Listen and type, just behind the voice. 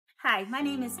Hi, my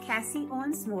name is Cassie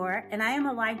Owens Moore, and I am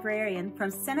a librarian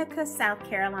from Seneca, South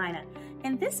Carolina.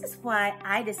 And this is why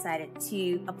I decided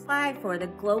to apply for the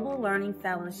Global Learning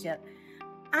Fellowship.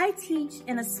 I teach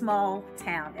in a small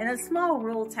town, in a small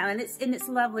rural town, and it's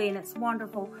lovely and it's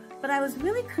wonderful, but I was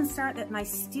really concerned that my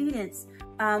students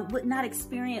would not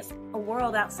experience a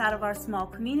world outside of our small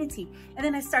community. And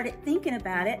then I started thinking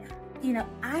about it. You know,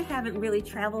 I haven't really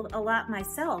traveled a lot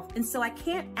myself, and so I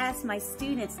can't ask my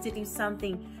students to do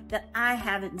something that I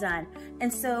haven't done.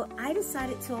 And so I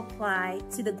decided to apply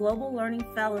to the Global Learning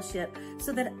Fellowship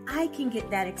so that I can get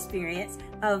that experience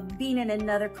of being in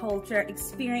another culture,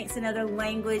 experience another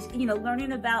language, you know,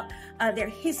 learning about their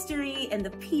history and the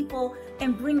people,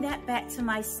 and bring that back to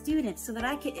my students so that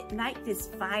I can ignite this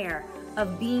fire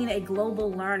of being a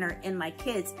global learner in my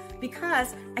kids,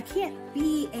 because I can't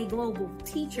be a global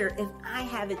teacher if I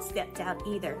haven't stepped out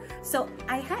either. So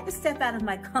I had to step out of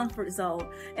my comfort zone,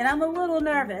 and I'm a little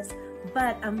nervous,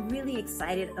 but I'm really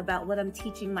excited about what I'm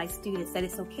teaching my students, that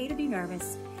it's okay to be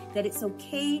nervous, that it's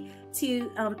okay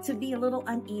to be a little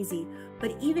uneasy,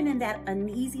 but even in that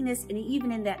uneasiness and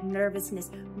even in that nervousness,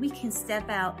 we can step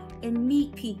out and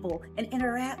meet people and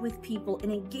interact with people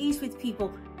and engage with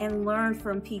people and learn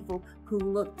from people who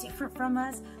look different from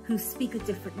us, who speak a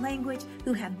different language,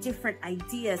 who have different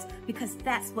ideas, because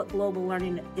that's what global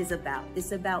learning is about.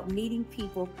 It's about meeting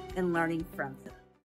people and learning from them.